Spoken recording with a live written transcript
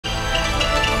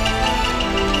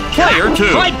Player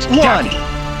 2. Fight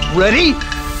 1. Ready?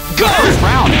 Go! First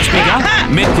round has begun.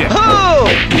 Mid-kick. Oh!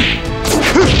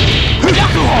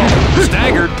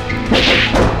 Staggered.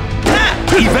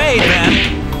 Evade then.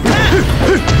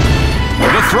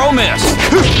 The throw miss.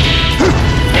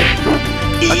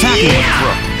 Attacking with the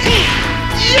throw.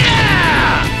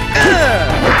 Yeah!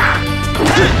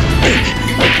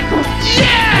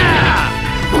 Yeah!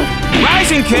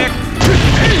 Rising kick.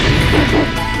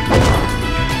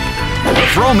 The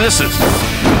throw misses.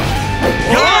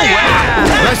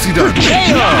 Yeah! Nicely done.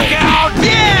 Knockout.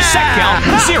 Yeah! Set count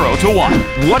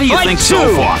 0-1. What do you Fight think so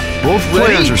 2. far? Both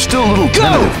players are still a little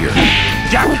tentative here.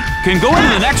 Jacky can go into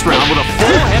the next round with a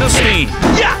full head of steam.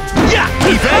 Yeah! Yeah!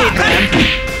 Evade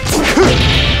then.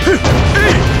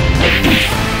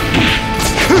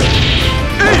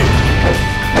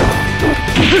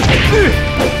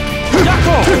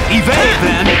 Jacko! Evade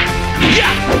then.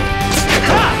 Yeah!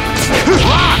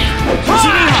 Rock!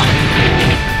 Knockout!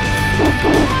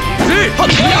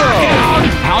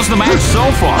 How's the match so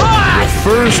far? The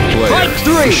first player Fight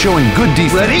 3. is showing good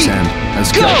defense Ready? and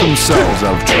has kept themselves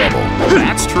out of trouble.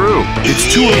 That's true. It's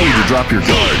too early to drop your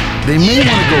guard. They may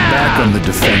want to go back on the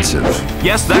defensive.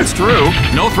 Yes, that's true.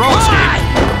 No throw escape.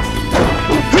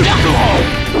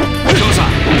 Goes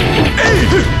on.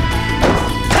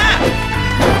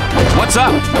 What's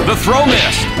up? The throw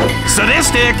miss.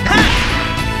 Sadistic.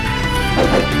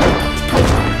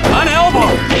 An elbow.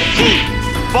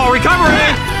 Ball recovery.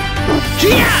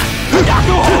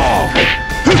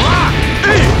 Rock.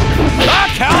 A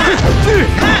counter.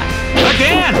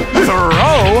 Again.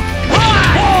 Throw.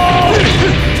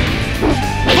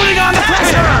 Putting on the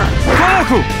pressure.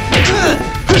 Koku.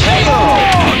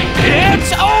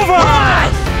 It's over.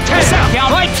 Set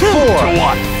count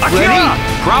 2-1. Akira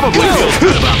probably feels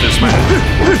good about this match.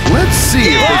 Let's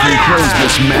see if they can close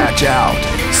this match out.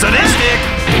 Sadistic.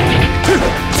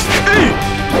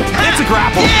 It's a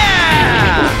grapple.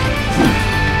 Yeah!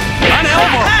 An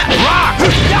elbow. Rock.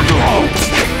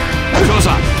 Goes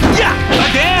on. Yeah!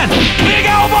 Again. Big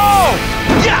elbow.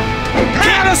 Yeah!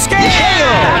 Can't escape.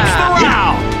 Yeah! It's the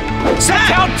round. Set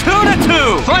count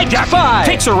 2-2. Fight 5.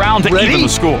 Takes a round to Ready? even the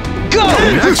score. Go!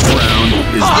 The next round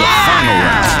is the final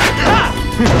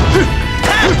round.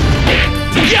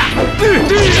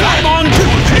 Time on.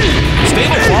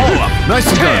 Stable follow-up.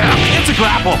 Nicely done. Yeah, it's a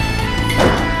grapple.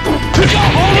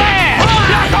 Double land.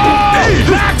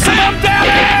 Maximum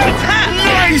damage.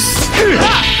 Nice!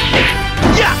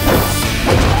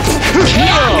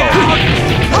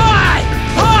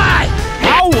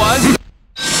 How was?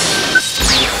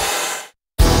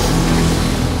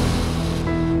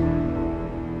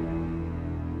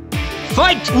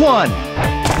 Fight 1.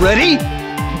 Ready?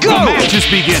 Go! The match is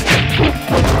beginning.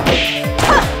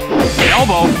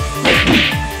 Elbow.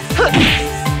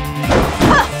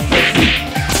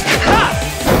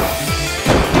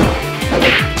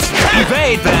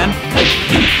 Evade then.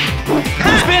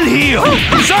 Spin heel.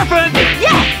 Serpent.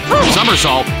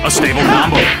 Somersault. A stable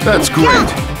combo. That's great.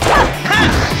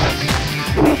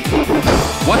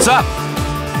 What's up?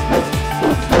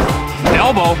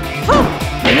 Elbow.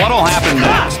 What'll happen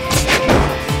next?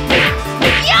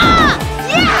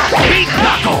 Beat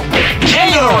knuckle.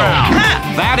 KO round.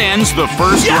 That ends the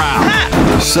first round.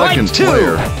 The second Fight 2.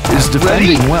 player is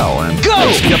defending Ready? well and Go!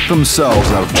 has kept themselves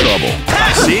out of trouble.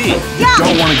 I see.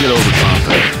 Don't want to get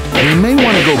overconfident. They may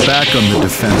want to go back on the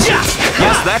defensive.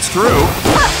 Yes, that's true.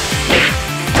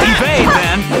 Evade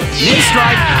then. Knee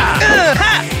strike.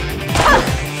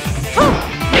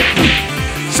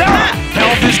 Sarah,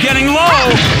 health is getting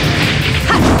low.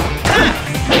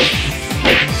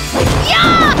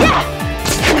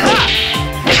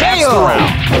 That's the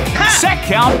round. Set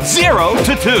count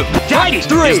 0-2. Jacky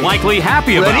 3. is likely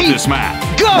happy about Ready? this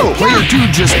match. Go! Player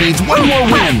 2 just needs one more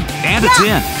win. And it's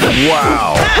in.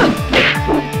 Wow.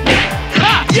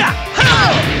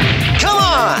 Come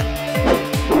on!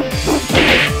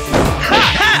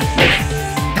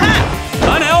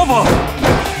 An elbow.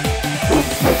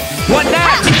 What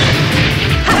next?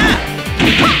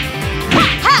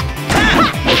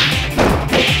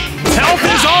 Health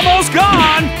is almost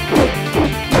gone.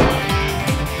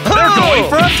 They're going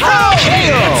for a throw.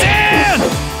 It's in.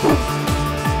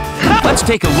 Let's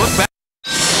take a look back.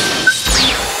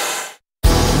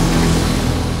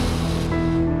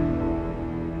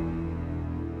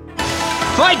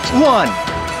 Fight 1.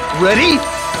 Ready?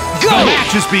 Go! The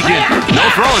match is beginning. No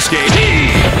throw escape.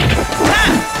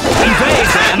 Evade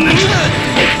then.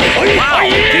 Wow,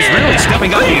 he's really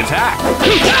stepping up the attack.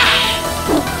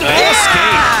 They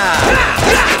escape.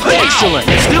 Excellent!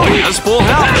 Wow, still has full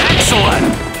health.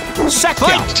 Excellent. Set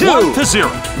Fight count, 2. 1-0.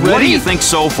 What do you think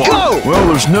so far? Go! Well,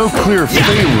 there's no clear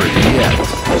favorite yet.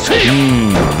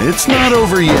 It's not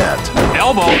over yet.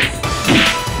 Elbow.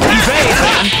 Evade,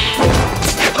 man.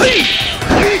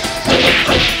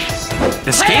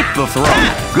 Escape the throw.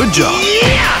 Good job.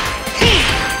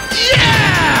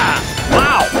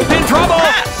 Wow, in trouble.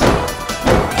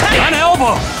 An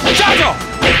elbow. Juggle.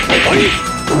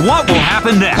 What will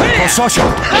happen next?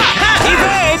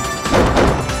 Evade.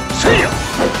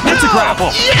 It's a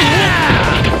grapple.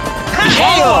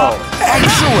 KO!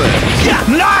 Excellent.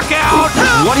 Knockout.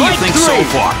 What do you think so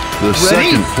far? The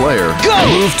second player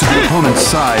moved to the opponent's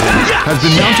side and has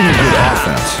been mounting a good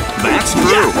offense. That's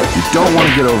true. You don't want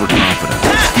to get overconfident.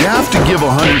 You have to give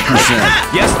 100%.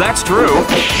 Yes, that's true.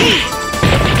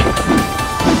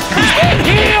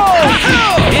 Heel!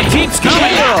 It keeps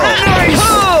coming. Nice!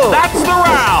 That's the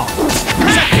round.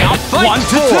 Set count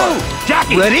 1-2.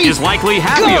 Jacky is likely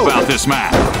happy about this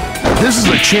match. This is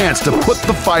a chance to put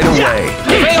the fight away.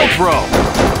 Fail throw.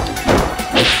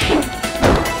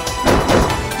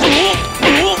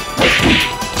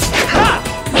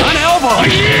 An elbow.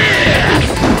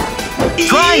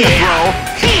 Trying to throw.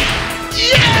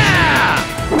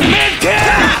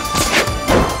 Mid-kick.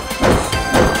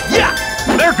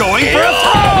 They're going for a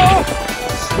throw.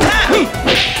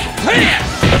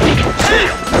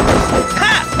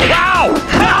 Wow!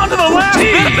 Down to the last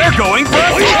bit. They're going for a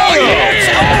throw. It's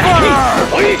over.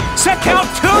 Set count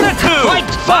 2-2. Fight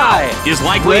 5 is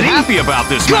likely happy about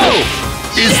this match.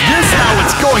 Is this how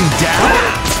it's going down?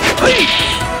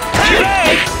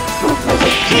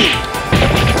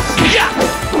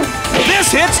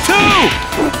 This hits 2.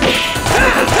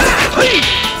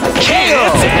 KO!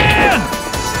 It's in.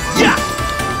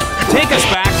 Take us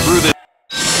back through the.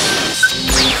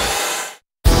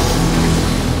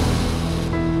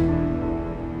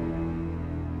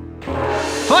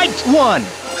 Fight 1.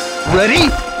 Ready?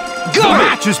 Go! The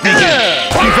match is beginning.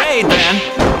 Evade, then.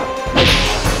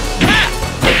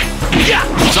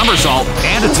 Somersault,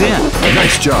 and it's in.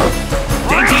 Nice job.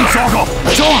 Dainty circle.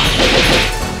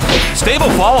 Stable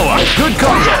follow-up. Good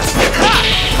combo.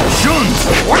 Shun.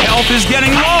 Health is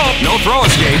getting low. No throw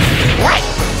escape.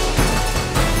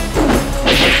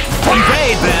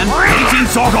 Evade, then. 18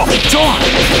 circle.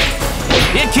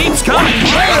 It keeps coming.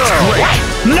 That's great.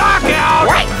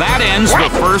 Knockout. That ends the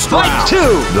first Fight round. 2.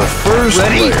 The first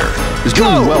Ready? player is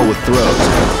doing well with throws,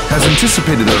 has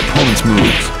anticipated their opponent's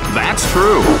moves. That's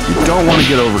true. You don't want to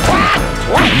get overconfident.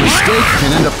 A mistake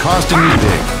can end up costing you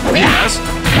big. Yes.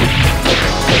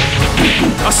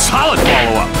 A solid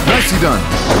follow-up. Nicely done.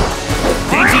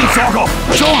 18 circle.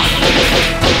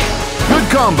 Good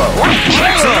combo.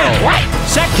 Excellent.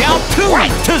 Set count 2-0.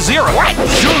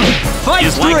 Shun Fight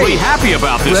is 3. likely happy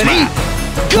about this Ready?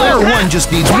 match. Player 1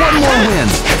 just needs one more win.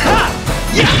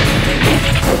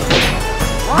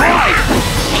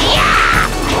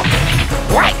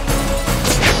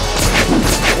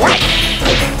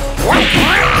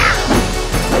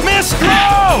 Miss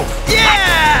throw!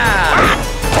 Yeah!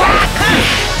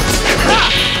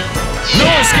 No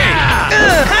escape!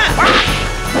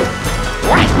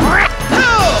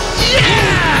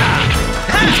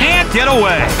 Can't get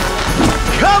away!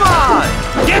 Come on!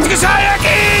 Get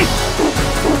Jacky!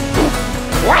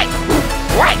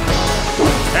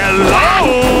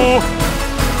 Hello!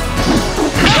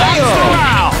 That's the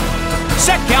round!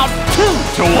 Set count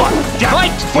 2-1. Jacky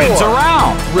Fight wins a 4.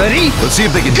 round. Ready? Let's see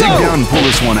if they can dig down and pull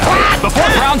this one out. The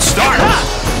fourth round starts.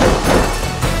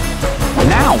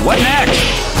 Now, what next?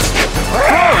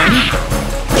 Throwing.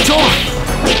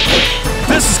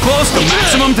 This is close to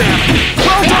maximum damage.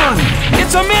 Well done.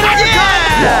 It's a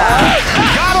mid-uppercut.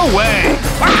 Got away.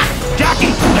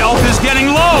 Jacky, health is getting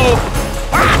low.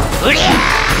 Ring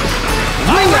out.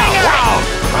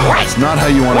 It's not how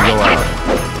you want to go out.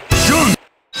 Shun.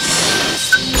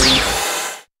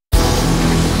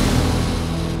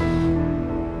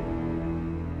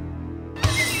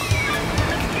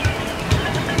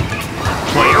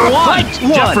 Player 1, Fight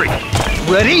 1. Jeffrey.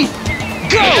 Ready?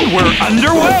 Go! And we're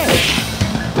underway.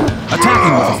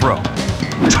 Attacking with a throw.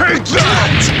 Take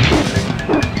that!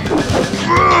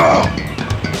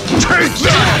 Take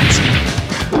that!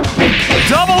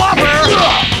 Double upper.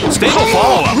 Stable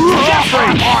follow-up. Jeffrey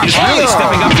is really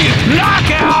stepping up to you.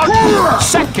 Knockout.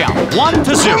 Set count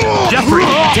 1-0. Jeffrey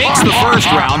takes the first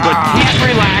round but can't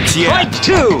relax yet. Fight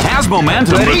 2. Has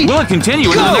momentum, Ready? but will it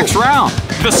continue into the next round?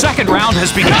 The second round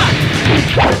has begun.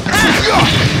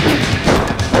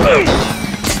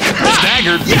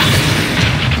 Staggered.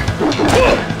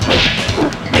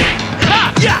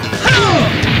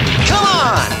 Come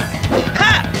on!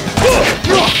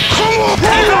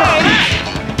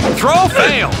 Throw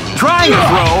fail. Trying to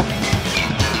throw.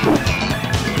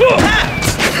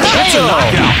 It's a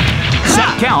knockout.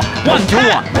 Set count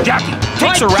 1-1. Jacky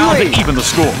takes a round to even the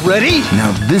score. Ready?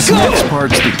 Now this next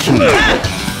part's the key.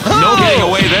 No getting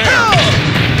away there.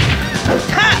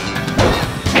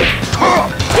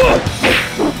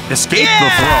 Escape the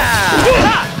throw.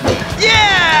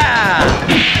 Yeah!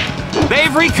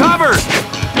 They've recovered.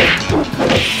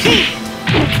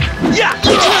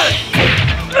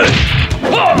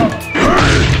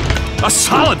 A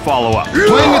solid follow-up.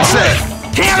 Playing it safe.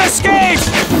 Can't escape.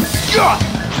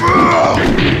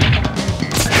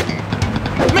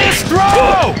 Missed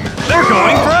throw. They're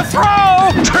going for a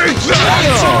throw. Take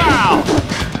It's around.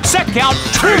 Set count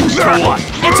 2-1.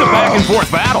 It's a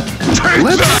back-and-forth battle.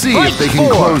 Let's see if they can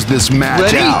close this match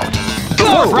Ready? out. The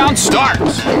fourth round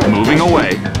starts. Moving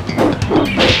away.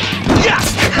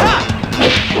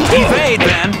 Evade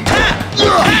then.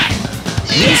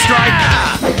 Knee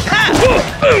strike.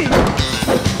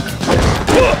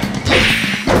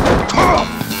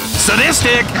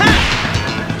 Sadistic.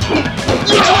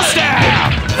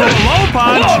 Stab. The low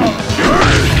punch.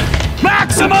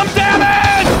 Maximum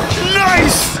damage.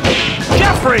 Nice.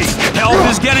 Jeffrey, health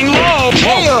is getting low.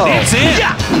 KO. It's in.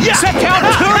 Set count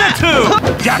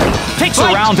 2-2. Jacky takes a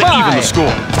round to even the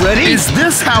score. Ready? Is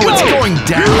this how it's going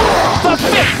down? The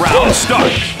fifth round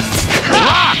starts.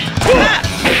 Rock.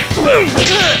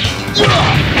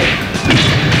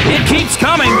 It keeps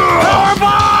coming.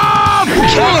 Powerbomb!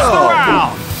 Wins the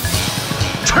round.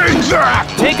 Take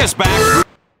that! Take us back.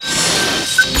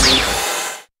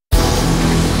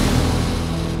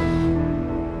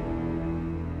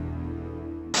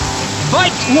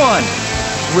 Fight one!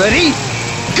 Ready?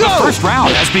 Go! The first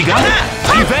round has begun.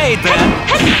 Evade then.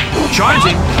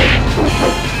 Charging.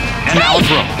 And now a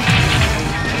throw.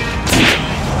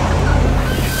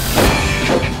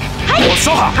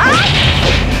 Wasoha.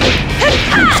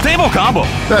 Stable combo.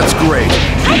 That's great.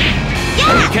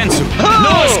 Kensu.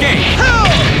 No escape.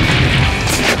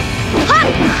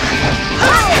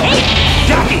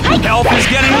 Jacky. Health is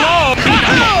getting low.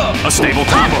 A stable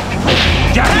combo.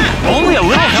 Jacky. Only a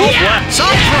little health left.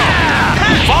 Some throw.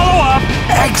 Follow up.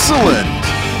 Excellent.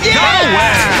 Got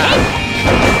away.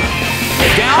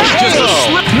 Down. Just a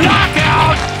slip.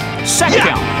 Knockout. Set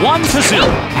count 1-0.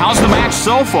 How's the match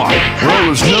so far? Well,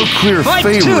 there's no clear Fight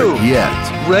favorite two. yet.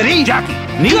 Ready? Jacky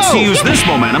needs Go. to use this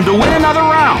momentum to win another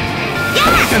round.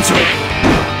 Kensu.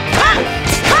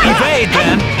 Evade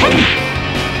then.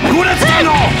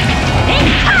 Kuretsuno.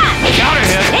 Counter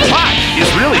hit. Pot is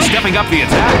really stepping up the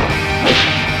attack.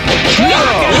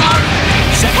 Knockout.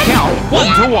 Set count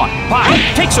 1-1. Pot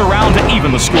takes a round to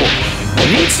even the score.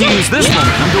 Needs to use this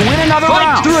momentum to win another Fight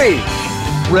round. three!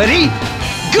 Ready?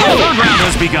 The Go! third round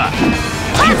has begun.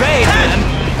 Evade then.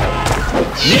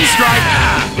 Knee strike.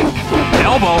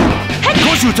 Elbow.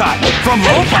 Koshutai from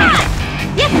low punch.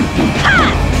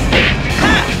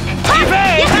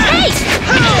 Evade.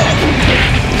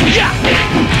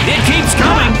 It keeps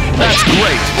coming. That's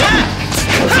great.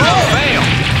 Throw fail.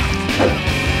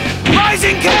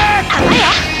 Rising kick.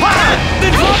 The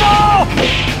trouble.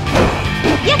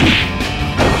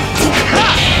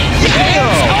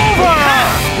 It's over.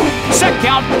 Set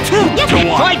count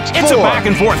 2-1. Fight It's a four. back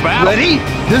and forth battle. Ready?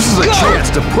 This is a Go. chance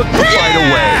to put the fight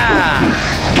away.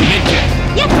 Mid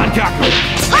kick.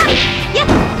 Kankaku.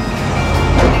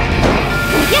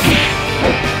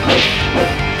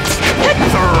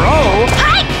 Throw.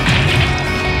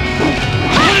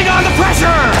 Putting on the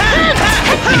pressure.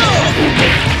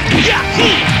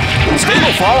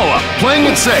 Stable follow-up. Playing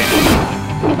it safe.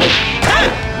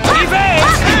 Evade.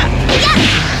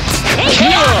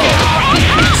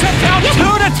 Set count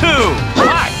 2-2.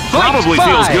 Probably five.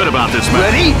 feels good about this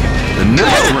match. Ready? The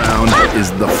next round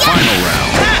is the final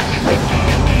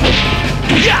round.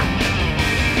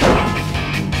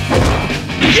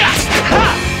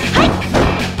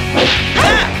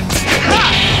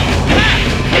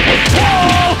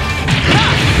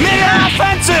 Mid-air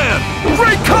offensive.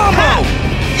 Great combo.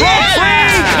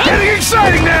 Free. Getting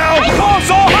exciting now.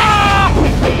 Kosoha.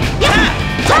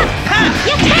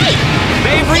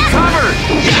 They've recovered.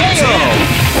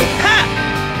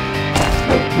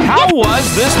 How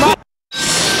was this match?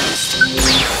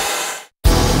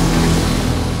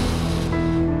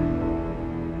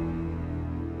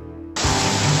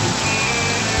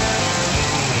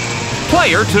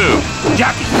 Player 2,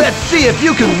 Jacky. Let's see if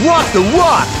you can walk the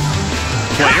walk!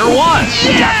 Player 1,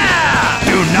 Yeah!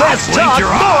 do not Let's blink talk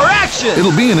your more eye. action!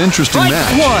 It'll be an interesting Fight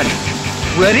match. one!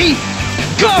 Ready?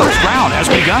 Go! First round has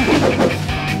begun.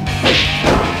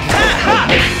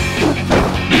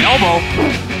 Elbow.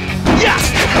 Yeah!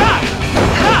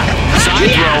 Side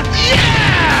Side throw.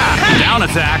 Down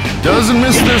attack. Doesn't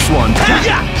miss this one.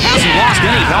 Hasn't lost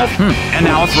any health. And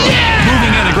now a throw.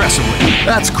 Moving in aggressively.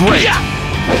 That's great.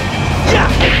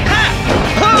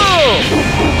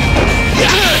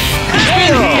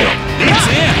 Spin heel. It's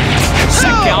in.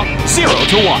 Set count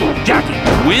 0-1. Jacky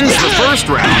wins the first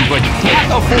round, but can't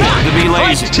afford to be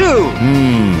lazy.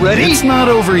 Fight 2. Ready? It's not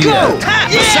over yet.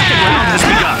 The second round has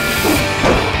begun.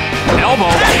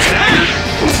 Elbow, staggered.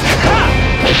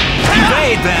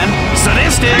 Evade then.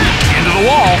 Sadistic. Into the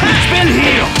wall. Spin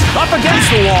heel. Up against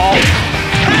the wall.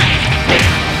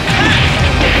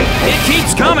 It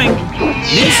keeps coming.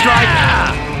 Knee strike.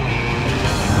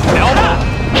 Elbow.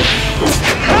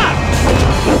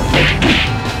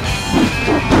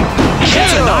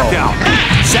 It's a knockout.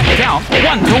 Set count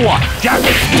 1-1.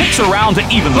 Jacky takes a round to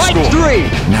even the Fight score. 3.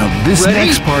 Now this Ready?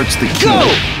 next part's the key. Go!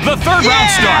 The third round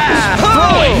starts.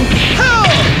 Throwing.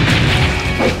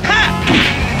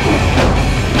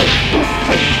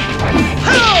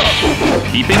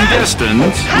 Keeping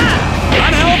distance.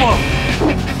 An elbow.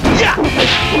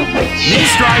 Knee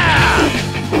strike.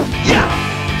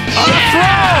 A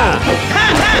throw.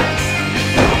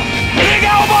 Big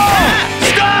elbow.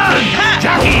 Stun.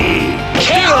 Jacky.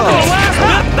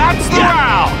 That's the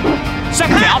round.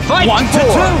 Second count, Fight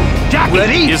 1-2. Jacky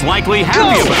Ready? is likely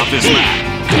happy about this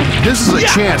match. This is a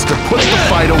chance to put the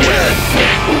fight away.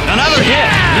 Another hit.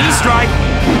 Knee strike.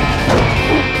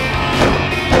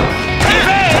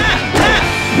 Evade.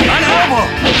 An elbow.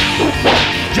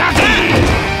 Jacky.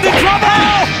 The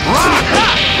trouble. Rock.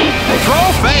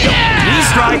 Throw fail. Knee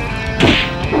strike.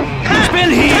 Spin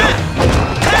heel.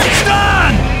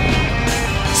 Stun.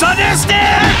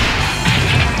 Sadistic.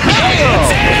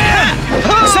 It's in.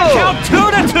 Set count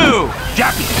 2-2.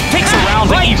 Jacky takes a round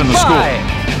to even the score.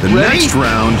 The Ready? next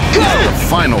round is the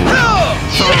final round.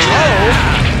 Throw.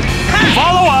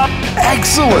 Follow up.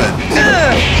 Excellent.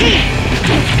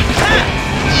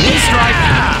 Knee strike.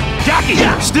 Jacky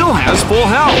still has full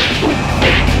health.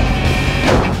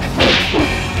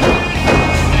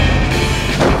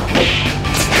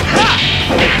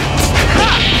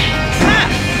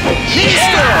 Knee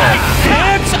strike.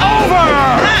 It's over.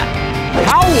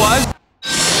 How was...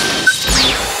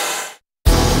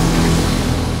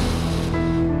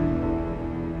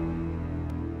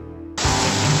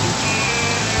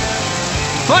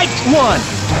 Fight 1.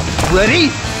 Ready?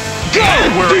 Go!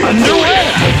 We're underway.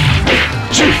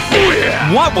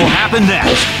 What will happen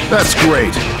next? That's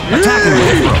great. Attacking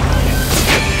with a throw.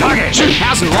 Kage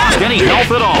hasn't lost any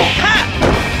health at all.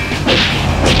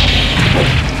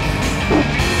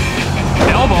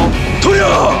 Elbow.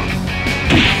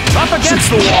 Up against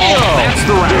the wall. That's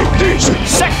the round.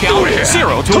 Set count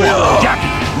 0-1. Jacky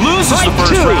loses the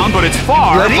first round, but it's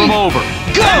far from over.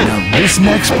 Go! Now this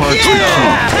next part's the key.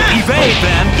 Evade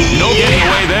then. No getting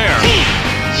away there.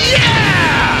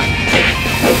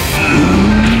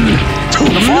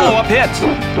 The follow-up hit.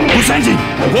 Busenji.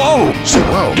 Whoa.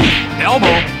 Whoa.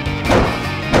 Elbow.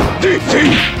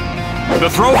 The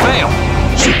throw failed.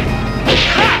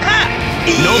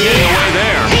 No getting away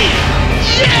there.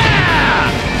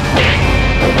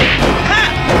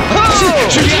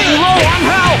 Getting low on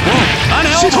health. An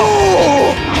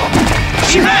elbow.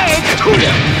 Evade.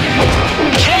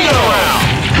 End around.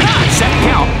 Set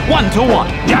count 1-1.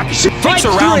 Jacky takes a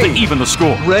round to even the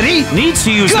score. Ready? Needs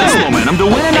to use this momentum to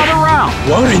win another round.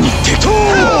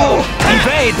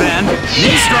 Evade then.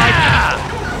 Knee strike.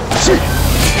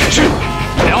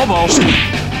 Elbow.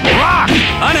 Rock.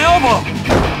 An elbow.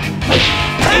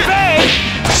 Evade.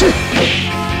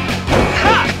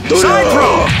 Side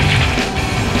throw.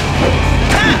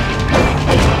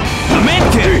 The mid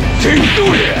kick.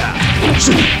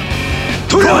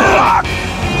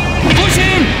 Push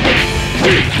in.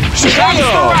 Comes the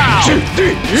round.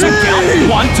 Set count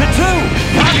 1-2.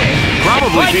 Kage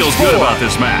probably feels good about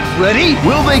this match. Ready?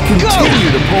 Will they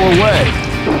continue to pull away?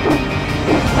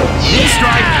 Knee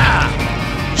strike.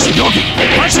 Yogi.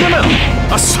 Punch in the middle.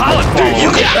 A solid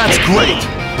follow. That's great.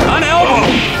 An elbow.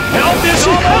 Health is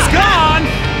almost gone.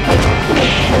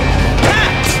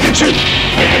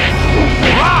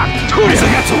 Rock.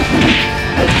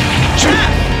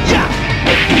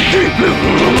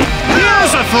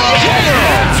 Here's a throw.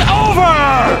 It's over.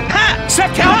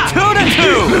 Set count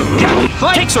 2-2. Jacky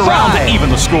takes a round to even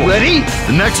the score. Ready?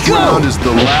 The next round is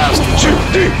the last one.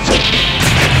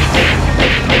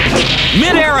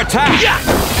 Mid-air attack.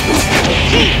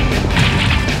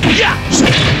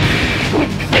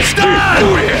 Stun.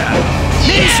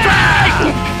 Knee strike.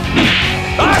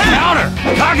 A counter.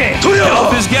 Kage.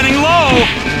 Health is getting low.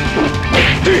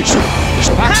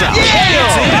 Packs out.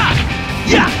 It's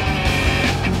in.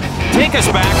 Take us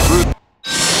back through.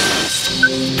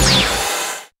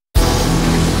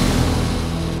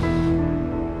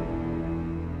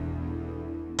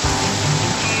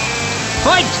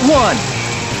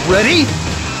 Ready?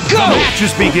 The Go! match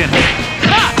is beginning.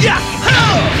 Ha! Yeah!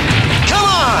 Ha! Come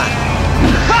on!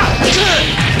 Ha!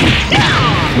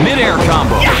 Yeah! Mid-air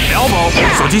combo. Elbow.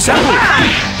 Soji Seppu.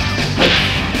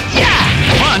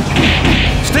 Punch.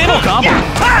 Stable combo.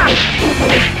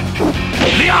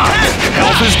 Leon.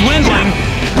 Health is dwindling.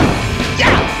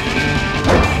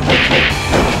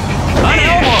 An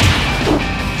elbow.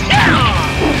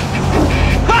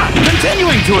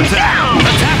 Continuing to attack.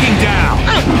 Attacking down.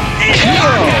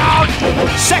 Knockout.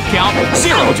 Set count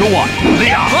 0-1.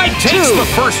 Leon takes the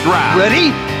first round.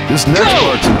 Ready? This next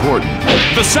part's important.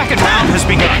 The second round has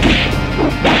begun.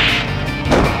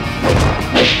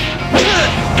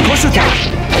 Push attack.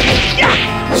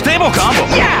 Stable combo.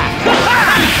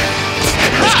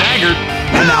 Staggered.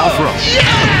 And now throw.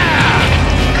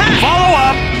 Follow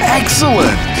up.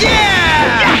 Excellent.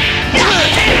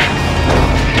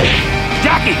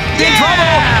 Jacky in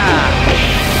trouble.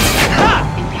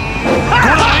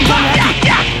 Good lines on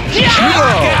Jacky.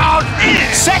 Knockout.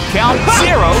 Set count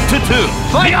 0-2.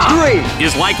 Fight Leon 3.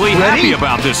 is likely Ready? happy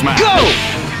about this match. Go!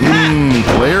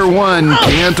 Player one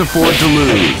can't afford to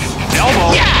lose.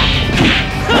 Elbow.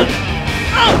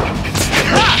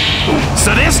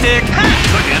 Sadistic.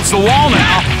 Against the wall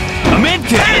now. A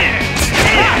mid-kick.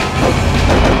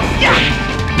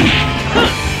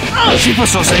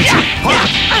 Shibuso Senshi.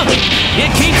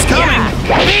 It keeps coming.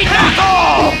 Beat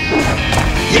knuckle.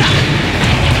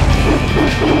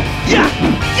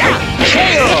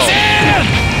 It's in.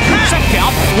 Set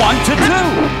count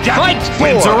 1-2. Jacky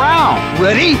wins a round.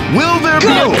 Ready? Will there be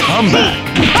a comeback?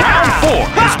 Round 4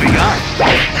 has begun.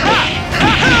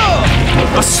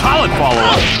 A solid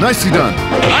follow-up. Nicely done.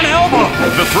 An elbow.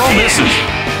 The throw misses.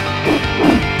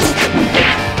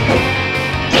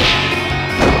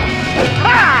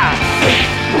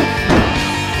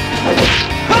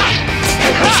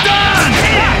 Stun!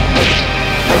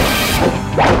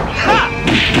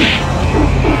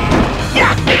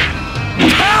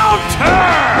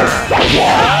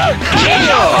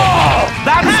 Counter!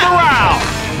 That's the round.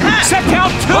 Set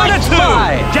count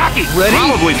 2-2. Jacky Ready?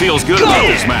 probably feels good about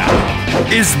this match.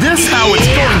 Is this how it's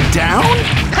going down?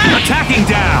 Attacking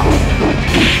down.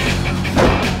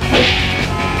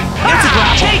 It's a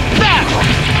grapple. Take that.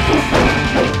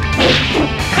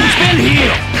 Spin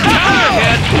heel. Counter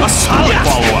hit. A solid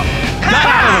follow-up. Got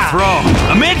out of the throw.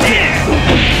 A mid-kick.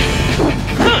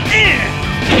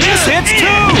 This hits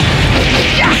two.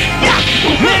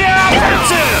 Mid-air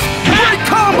offensive. Great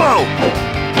combo!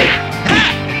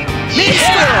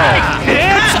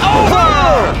 It's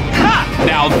over.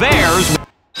 Now there's...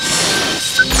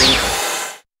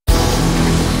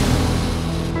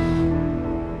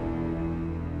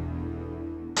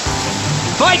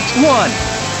 Fight 1.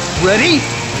 Ready?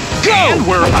 Go! And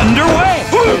we're underway.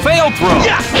 Failed throw.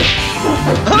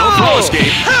 No throw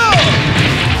escape.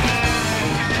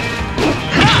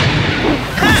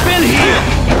 Spin heel.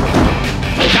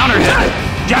 Counter hit.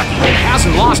 Jacky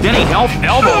hasn't lost any health.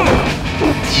 Elbow.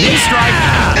 Knee strike.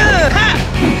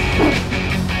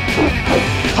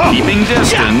 Keeping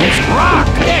distance. Rock.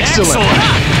 Excellent.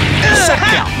 Set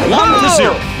count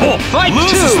 1-0. Fight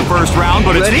Loses 2. the first round,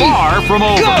 but Ready? it's far from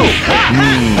over. Go!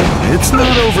 It's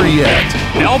not over yet.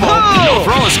 Elbow. No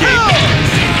throw escape.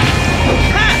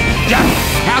 Jacky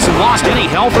hasn't lost any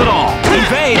health at all.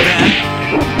 Evade then.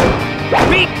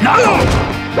 Beat knuckle.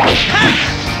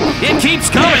 It keeps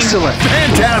coming. Excellent.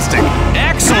 Fantastic.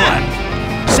 Excellent.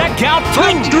 Set count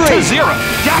 2-0.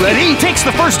 Jacky Ready? takes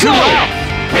the first 2 Go. rounds.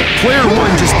 Player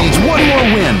one just needs one more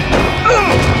win.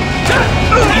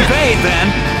 Evade then.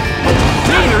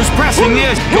 Peter's pressing the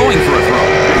edge, going for a throw.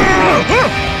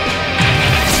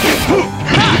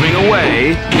 Moving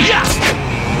away.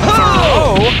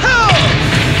 Throw.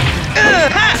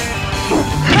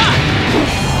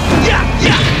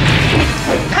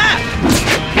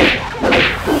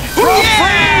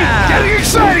 Getting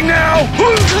exciting now.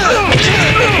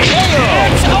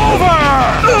 It's over.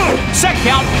 Set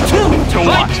count 2-1.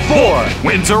 Fight 4.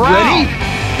 Wins a round. Ready?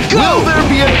 Will there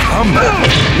be a comeback?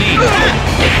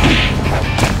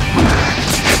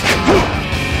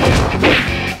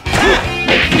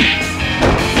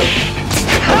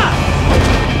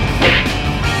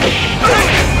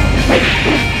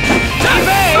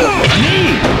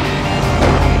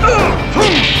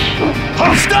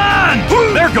 Stun!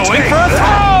 They're going for a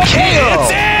throw! KO. It's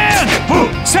in!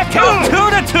 Set count 2-2.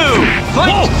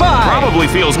 Fight 5. Probably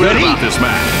feels good Ready? about this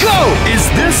match. Go! Is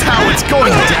this how it's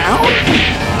going down?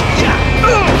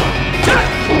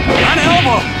 An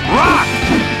elbow! Rock!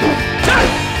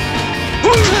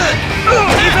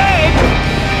 Evade!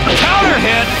 Counter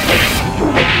hit!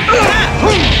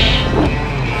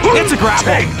 It's a grapple!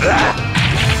 Take that!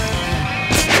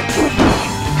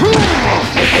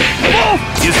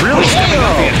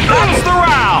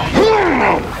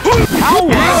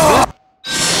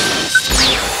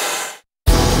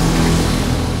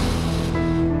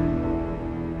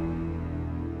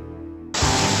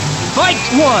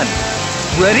 one.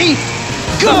 Ready?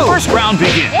 The Go! first round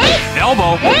begins.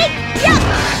 Elbow.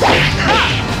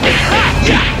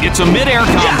 It's a mid-air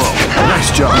combo.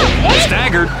 Nice job.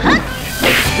 Staggered.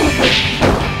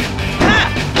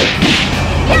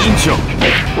 Knee choke.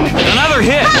 Another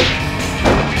hit.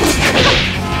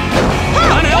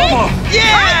 An elbow.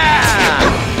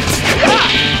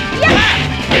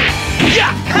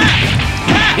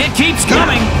 It keeps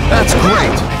coming. That's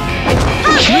great.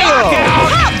 Knockout.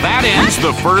 That ends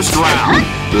the first round.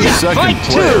 The second Fight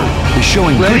player two. is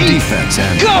showing good Ready? defense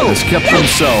and Go! has kept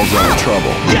themselves out of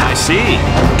trouble. I see.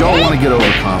 Don't want to get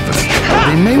overconfident.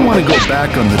 They may want to go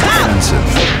back on the defensive.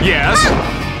 Yes.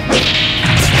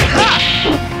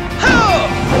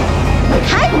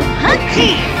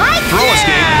 Throw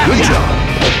escape. Good job.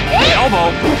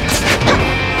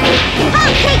 Elbow.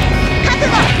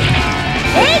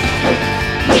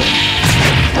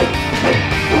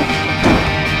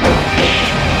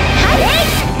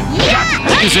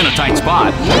 He's in a tight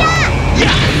spot.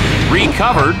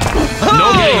 Recovered.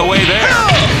 No getting away there.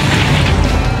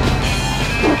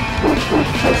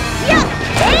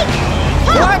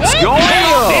 What's going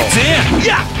on? It's in.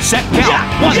 Set count.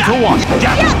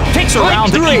 1-1. Takes a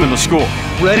round to even the score.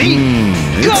 Ready?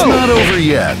 It's not over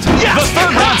yet. The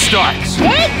third round starts.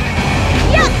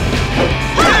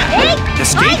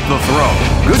 Escape the throw.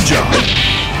 Good job.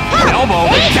 Elbow.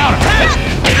 Counter.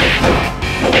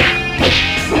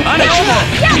 An elbow.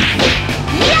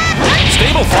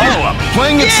 Stable follow-up.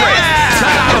 Playing it safe.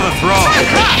 Cut out of the throw.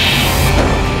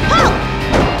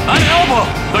 An elbow.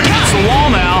 They're against the wall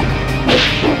now.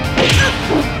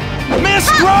 Miss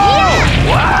throw.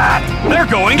 What? They're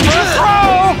going for a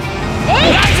throw.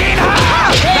 19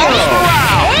 high. That's the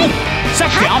round.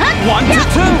 Set count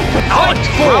 1-2. Alex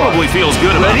probably feels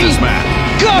good about Ready? this match.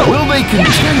 Go! Will they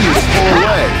continue to pull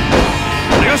away?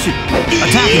 Yoshi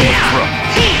attacking with the throw.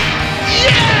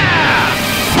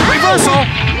 Reversal.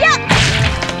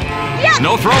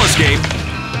 No throw escape.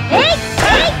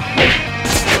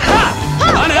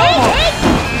 An elbow.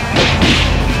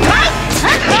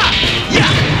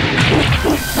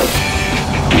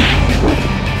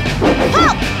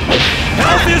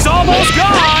 Health is almost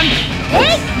gone.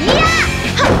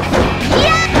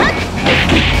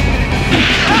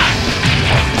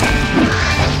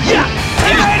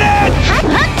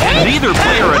 Neither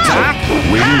player attack.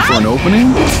 Waiting for an opening?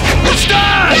 It's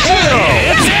done.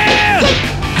 It's in.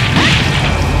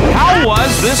 How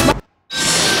was this?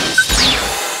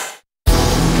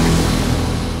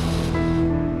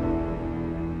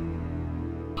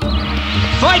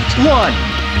 Fight one.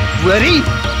 Ready?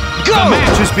 Go! The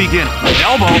match is beginning.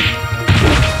 Elbow.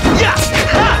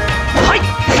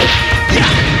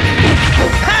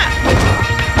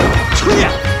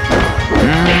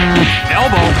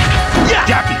 Elbow.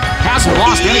 Jacky hasn't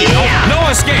lost any. No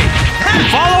escape.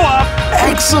 Follow up.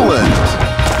 Excellent.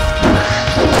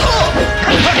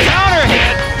 A counter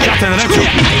hit. Shot to the neutral.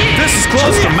 This is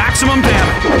close to maximum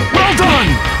damage. Well done.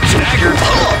 Staggered.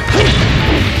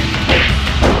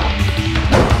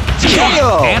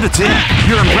 KO. And it's in.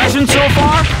 Your impression so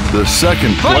far? The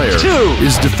second player two.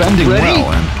 is defending Ready?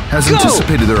 well and has Go.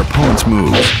 anticipated their opponent's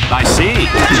moves. I see.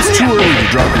 It's too early to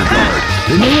drop your guard.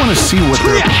 They may want to see what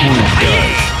their opponent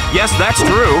does. Yes, that's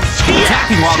true.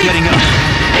 Attacking while getting up.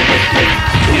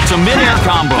 It's a mid-air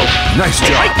combo. Nice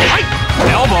job.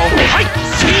 Elbow.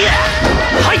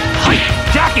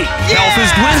 Jacky. Health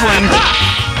is dwindling.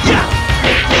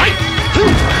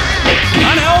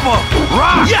 An elbow.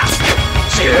 Rock.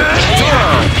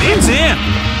 It's in.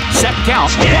 Set count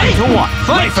 1-1.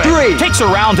 Fight Leifei three. takes a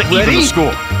round to even Ready? the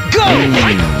score. Go!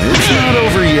 It's not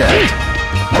over yet.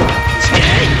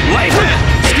 Leifei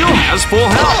still has full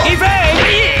health.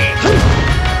 Evade.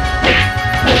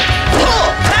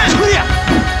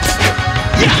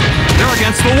 They're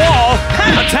against the wall.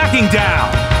 Attacking down.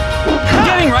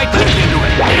 Getting right back into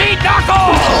it. Beat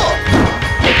knuckle.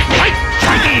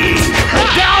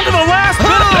 Down to the last bit.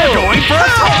 They're going for a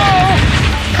throw.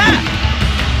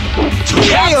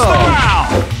 That's the round.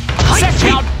 Set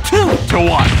count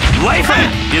 2-1. Leifei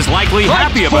is likely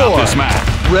happy about this match.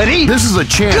 Ready? This is a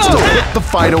chance Go. to put the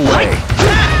fight away.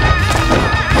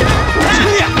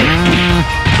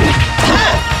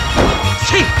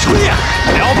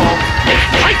 Elbow.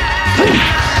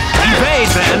 Evade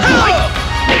then.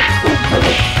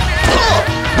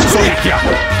 Soya.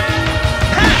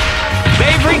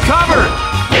 They've recovered.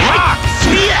 Rock.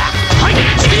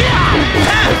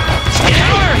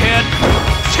 Counter hit.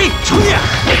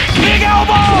 Big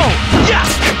elbow.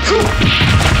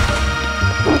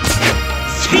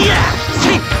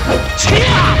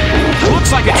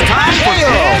 Looks like it's time for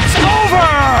it's over.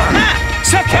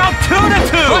 Set count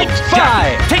 2-2. Fight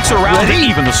five. Takes Takes a round to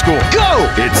even the score.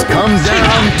 Go! It's come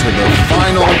down to the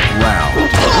final round.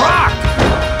 Rock!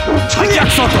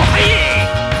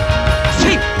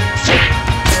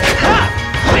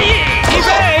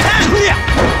 Evade!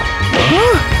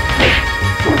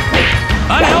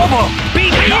 An elbow!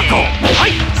 Beat knuckle!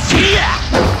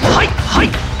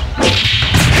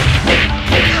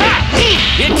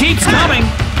 It keeps coming!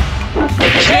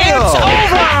 It's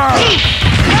over!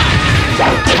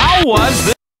 How was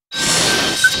this?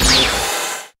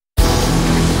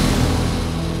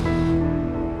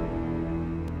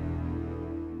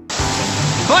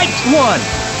 Fight one!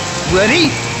 Ready?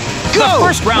 Go! The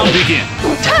first round begins.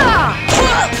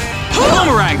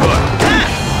 Boomerang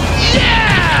hook.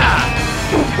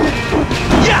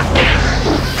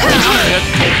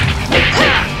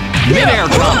 Mid-air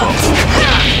combo.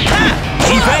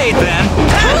 Evade then.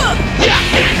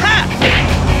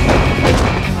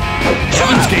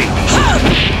 Heaven's Gate.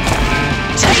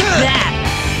 Take that!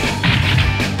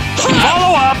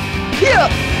 Follow up.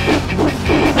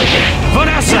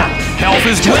 Vanessa. Health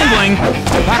is dwindling.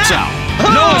 Backs out.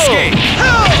 No escape.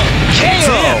 It's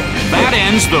in. That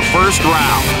ends the first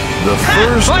round. The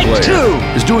first Fight player two.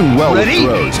 is doing well with Ready?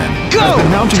 throws and Go. has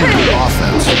been mounting a good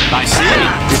offense. I see.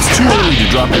 It's too early to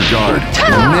drop your guard.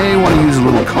 You may want to use a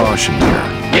little caution here.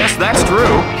 Yes, that's true.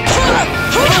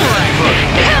 Boomerang hook.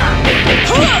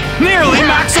 Nearly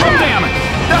maximum damage.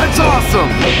 That's awesome!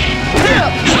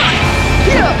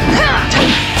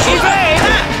 Evade.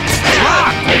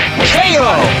 Rock.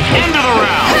 KO! End of the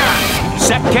round.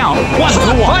 Set count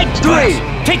 1-1. Fight three.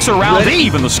 Takes a round Ready? to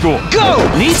even the score. Go!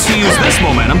 Needs to use this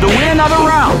momentum to win another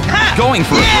round. Going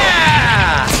for a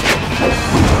throw.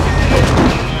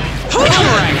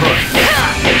 Boomerang hook.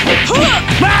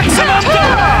 Maximum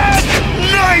damage!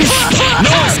 Nice!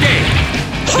 No escape.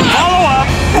 Follow up.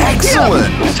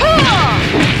 Excellent!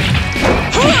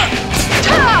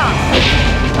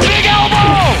 Big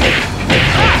elbow!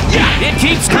 It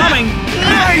keeps coming.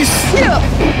 Nice!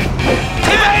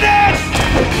 Evade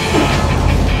it!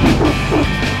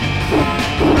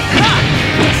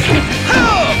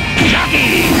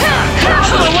 Jacky! Down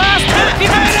to the last hit.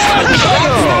 Evade it!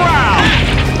 That's the round.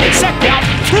 Set count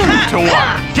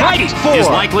 2-1. Jacky is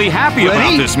likely happy about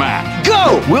Ready? this match.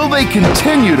 Go! Will they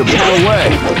continue to pull away?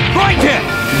 Right kick.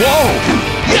 Whoa!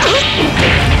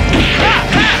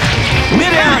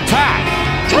 Mid-air attack.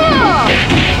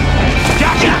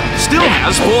 Jacky still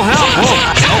has full health. Whoa!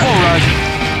 Elbow rush.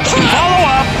 Follow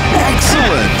up.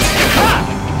 Excellent!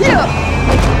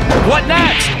 What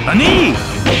next? A knee.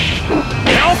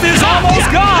 Health is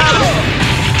almost gone.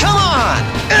 Come on!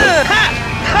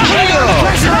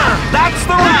 That's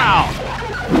the round.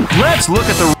 Let's look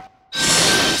at the.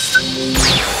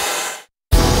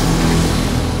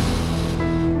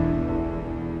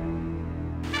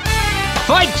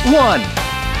 Fight one!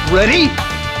 Ready?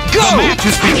 Go! The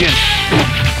matches begin.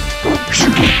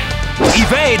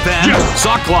 Evade then.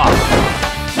 Sock lock.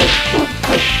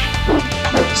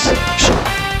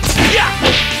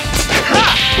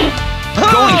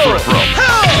 Going for a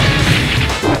throw.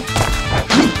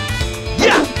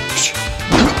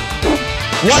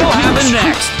 What'll happen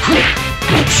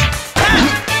next?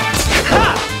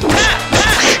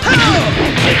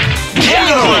 End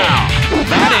of the round.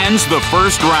 That ends the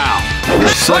first round.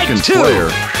 The second two. player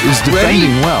is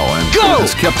defending Ready? well and Go!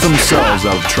 has kept themselves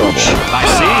out of trouble. I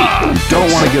see. You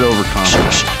don't want to get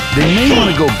overconfident. They may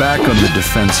want to go back on the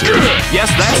defensive.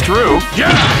 Yes, that's true.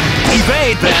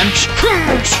 Evade then.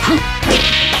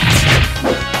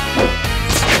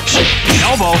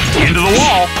 Elbow into the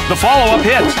wall. The follow-up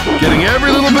hits. Getting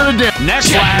every little bit of damage.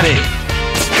 Next lad.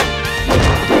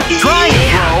 Trying to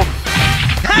throw.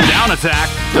 Down attack.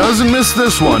 Doesn't miss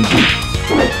this one.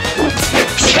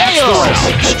 That's the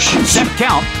round. Set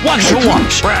count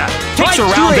 1-1. Brad takes a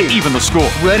Fight round to three. even the score.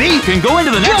 Ready? Can go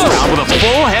into the next Go. round with a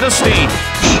full head of steam.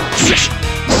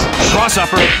 Cross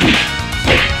upper.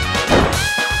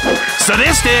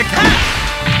 Sadistic.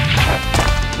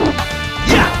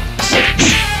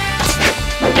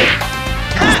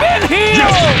 Spin heel.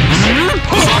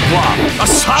 Sock block. A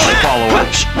solid follow-up.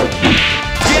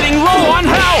 Getting low on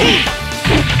health.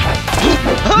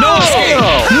 No escape.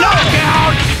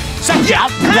 Knockout. Set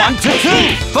count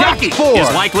 1-2. Jacky four. is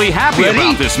likely happy Ready?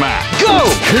 about this match. Go!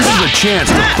 This is a chance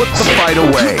to put the fight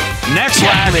away. Next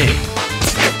laddie.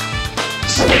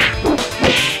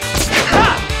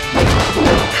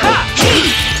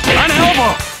 An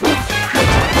elbow.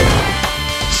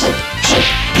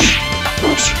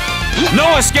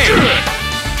 No escape.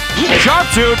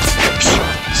 Sharpshoot.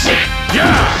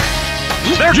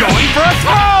 They're going for a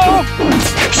throw.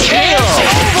 It's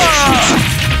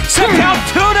over. Set count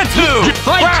 2-2.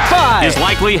 Fight Brad 5. is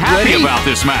likely happy Ready? about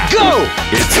this match. Go!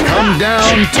 It's come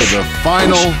down to the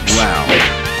final round.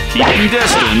 Keeping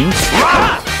distance.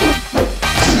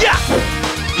 Yeah!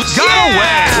 Got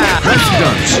away. That's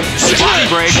done. Body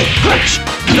break.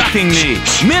 Ducking knee.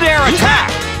 Mid-air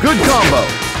attack. Good combo.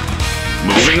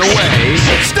 Moving away.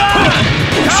 Stun!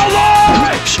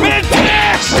 Cowboy!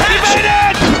 Mid-kick!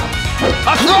 Evaded!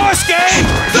 A throw escape!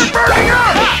 They're burning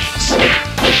up!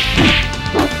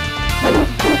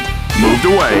 Moved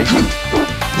away.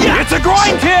 It's a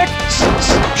groin kick!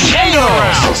 KO!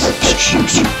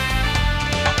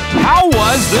 How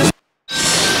was this?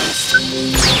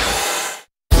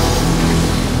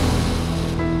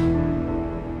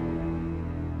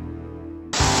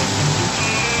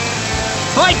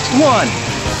 Fight 1.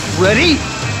 Ready?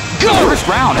 The Go! first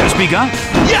round has begun.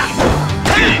 Yeah!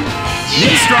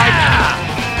 Knee strike.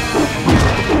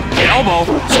 Elbow.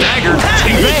 Stagger.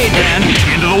 Evade then.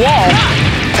 Into the wall.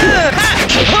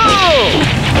 Oh!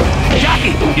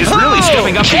 Jacky is really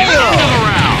stepping up to the end of the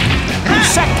round.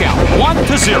 Set count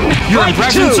 1-0. Your Fight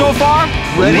impression 2. so far?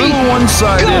 A Ready? little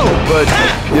one-sided, Go! but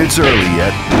it's early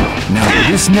yet. Now,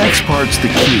 this next part's the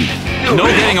key. No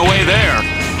getting away there.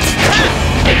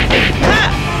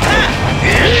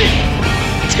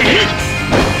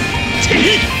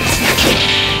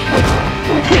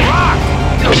 Rock!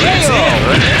 That's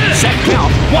it. Set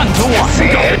count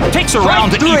 1-1. Go. Takes a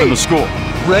round to Fight 3. even the score.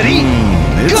 Ready?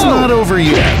 It's Go! not over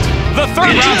yet. The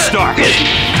third round starts.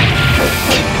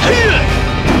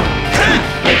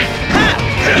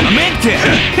 A mid kick.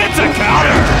 Hits a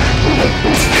counter.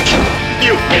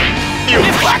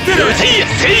 Deflected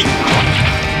it.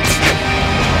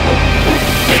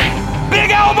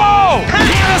 Big elbow.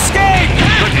 Can't escape.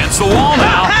 Against the wall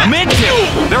now. A mid kick.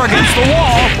 They're against the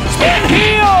wall. Spin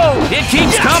heel. It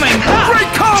keeps coming. Great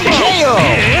combo. KO.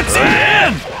 It's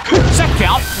in. Set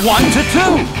count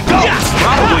 1-2. Go.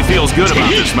 Probably feels good about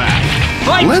this match.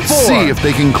 Fight Let's 4. see if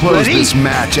they can close Ready? this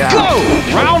match out.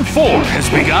 Go! Round 4 has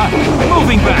begun.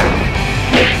 Moving back.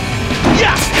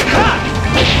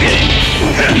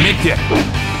 Mid kick.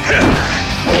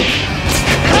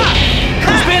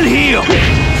 Spin heel.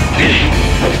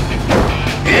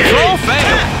 Throw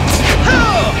fail.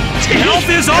 Health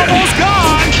is almost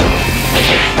gone.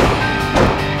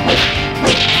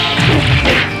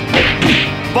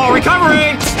 Ball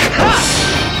recovery.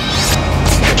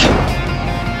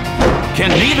 Can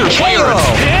neither player?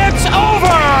 It's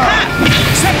over.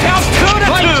 Set count 2-2.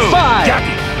 Fight 5.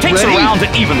 Jacky takes Ready? a round to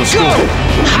even the score.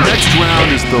 Next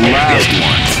round is the last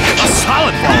one. A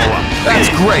solid follow-up. That's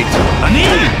great. A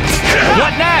knee.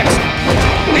 What next?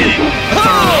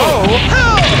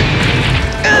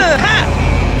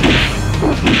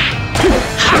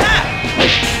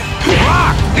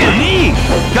 Rock. A knee.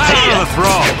 Got out of the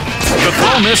throw. The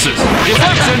throw misses.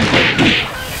 Deflection.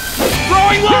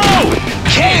 Throwing low.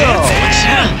 KO!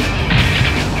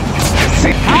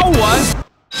 How was?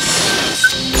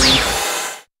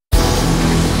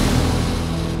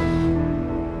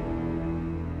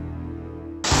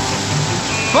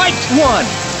 Fight 1.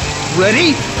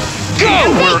 Ready? Go!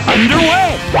 And we're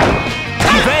underway.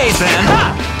 Evade then.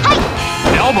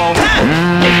 Elbow.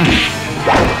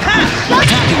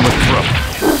 Attacking with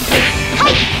throw.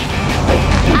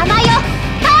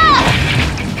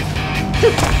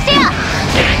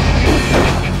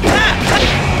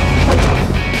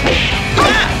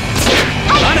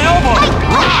 An elbow.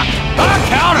 Rock. A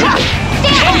counter.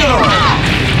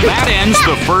 That ends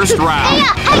the first round.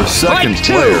 The second Fight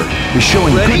 2. player is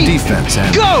showing Ready? good defense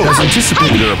and Go! has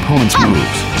anticipated their opponent's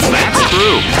moves. That's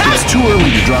true. It's too early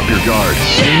to drop your guard.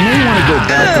 They may want to go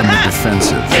back on the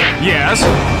defensive. Yes.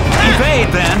 Evade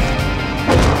then.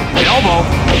 Elbow.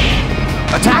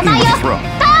 Attacking with throw.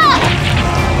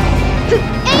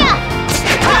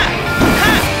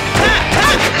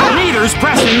 Leader's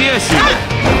pressing the issue.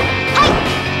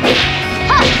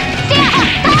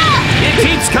 It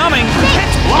keeps coming.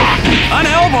 Block. An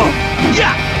elbow.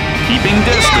 Keeping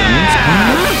distance.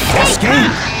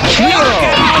 Escape.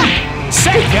 Knockout.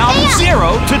 Set count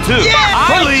 0-2.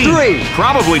 Fight Eileen 3.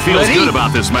 probably feels Ready? good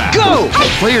about this match. Go!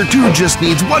 Player 2 just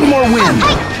needs one more win.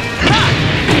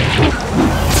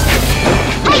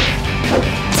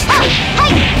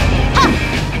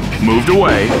 Moved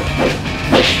away.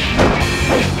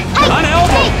 An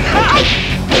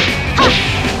elbow.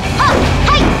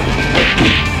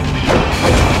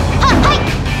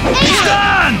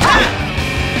 Stun.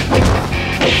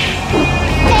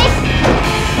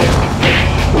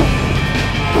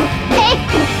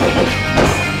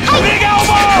 Big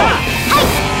elbow.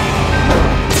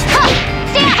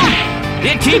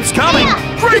 It keeps coming.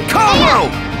 Great combo.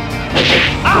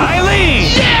 Eileen!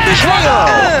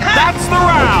 That's the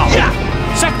round!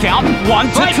 Set count 1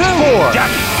 to 2.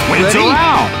 Jacky wins a Ready?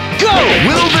 round. Go!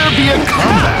 Will there be a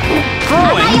comeback?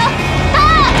 Throwing.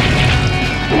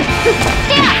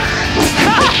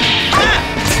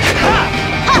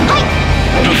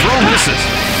 The throw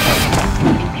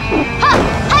misses.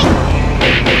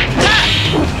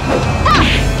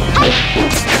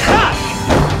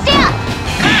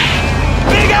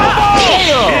 Big elbow!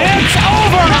 It's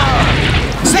over!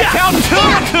 Set count 2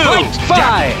 to 2.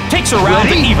 Five. Takes a round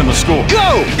to Ready? even the score.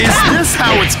 Go! Is this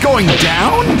how it's going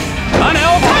down? An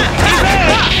elbow! He's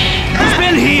in!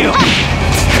 Spin heel!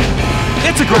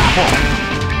 It's a grapple!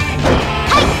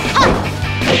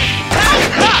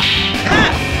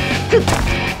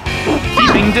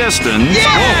 Keeping distance.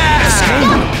 Yeah!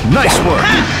 Escape. Nice work.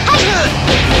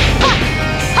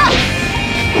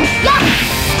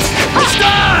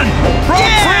 Stun!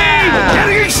 Broke free!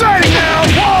 Getting exciting now!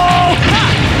 Wall!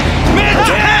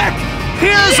 Mid-kick!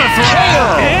 Here's a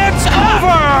throw! It's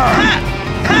over!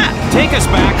 Take us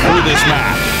back through this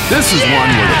match. This is one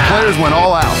where the players went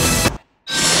all out.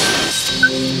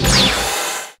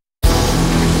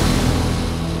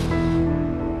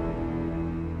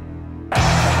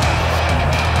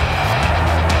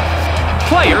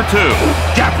 Player 2,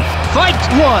 Jacky. Fight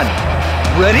 1.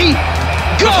 Ready?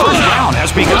 The Go! first round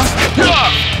has begun.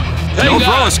 No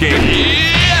throw escape.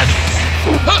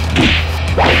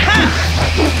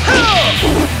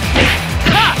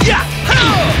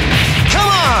 Come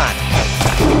on!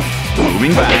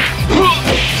 Moving back.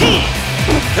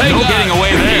 No getting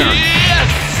away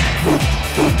there.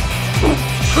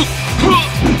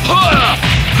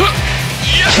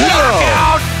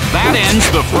 Knockout! That ends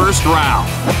the first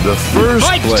round. The first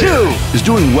Fight player 2. is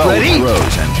doing well Ready? with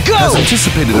throws and Go! has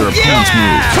anticipated their opponent's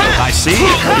moves. I see.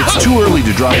 It's too early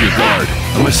to drop your guard.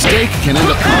 A mistake can end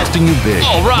up costing you big.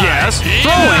 All right. Yes.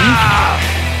 Throwing.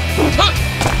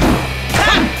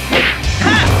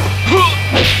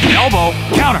 Elbow.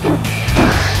 Counter.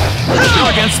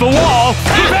 You're against the wall.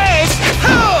 Evade.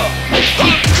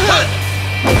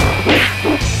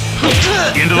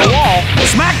 Into the wall.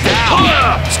 Smack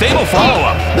down. Stable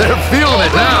follow-up. They're feeling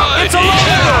it now. It's a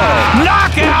low.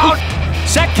 Knockout.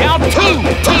 Set count 2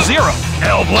 to 0.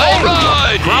 Elbow.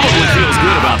 Probably feels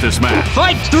good about this match.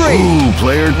 Fight 3. Ooh,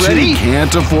 player 2 Ready?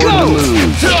 can't afford Go! to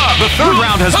lose. The third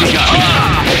round has begun.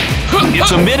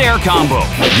 It's a mid-air combo.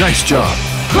 Nice job.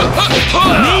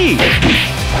 Knee.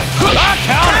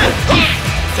 Counter.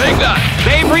 Take that!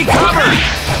 They've recovered.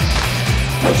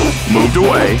 Moved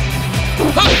away.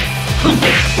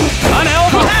 An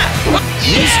elbow.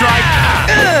 Knee strike.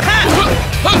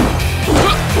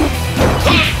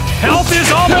 Health is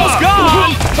almost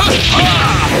gone.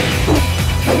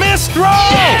 Missed throw.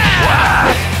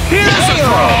 Here's a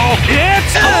throw.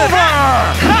 It's over.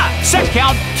 Set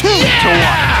count 2 to 1.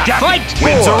 Jacky Fight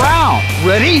wins a 4. round.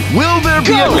 Ready? Will there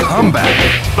be Go! a comeback?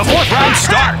 The fourth round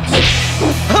starts.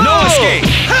 No escape.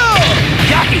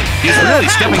 Jacky is really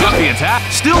stepping up the attack.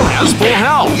 Still has full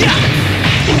health.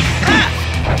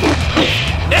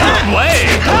 Blade.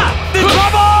 The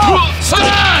trouble.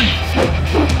 Stun.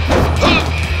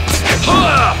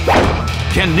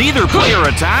 Can neither player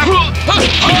attack?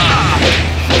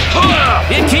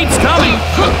 It keeps coming.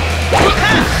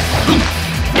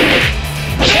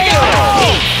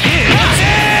 It's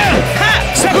in.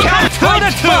 Set count 2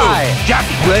 to 2.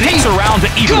 Jacky takes a round to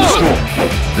even the score.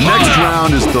 The next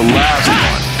round is the last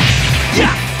one.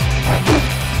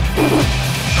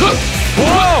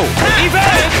 Whoa!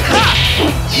 Evade!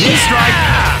 Knee strike.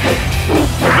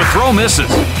 The throw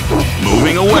misses.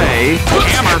 Moving away.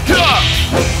 Hammer.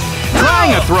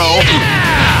 Trying a throw.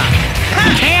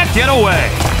 Can't get away.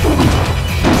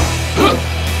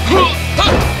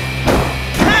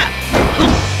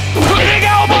 Big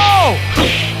elbow!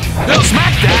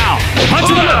 Smack down. Punch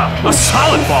in the middle. A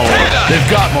solid follow-up. They've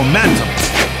got momentum.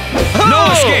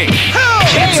 No escape.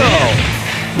 It's in.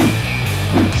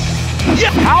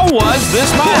 How was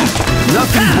this match?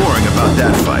 Nothing boring about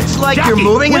that fight. Like Jacky you're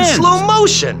moving wins. in slow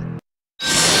motion.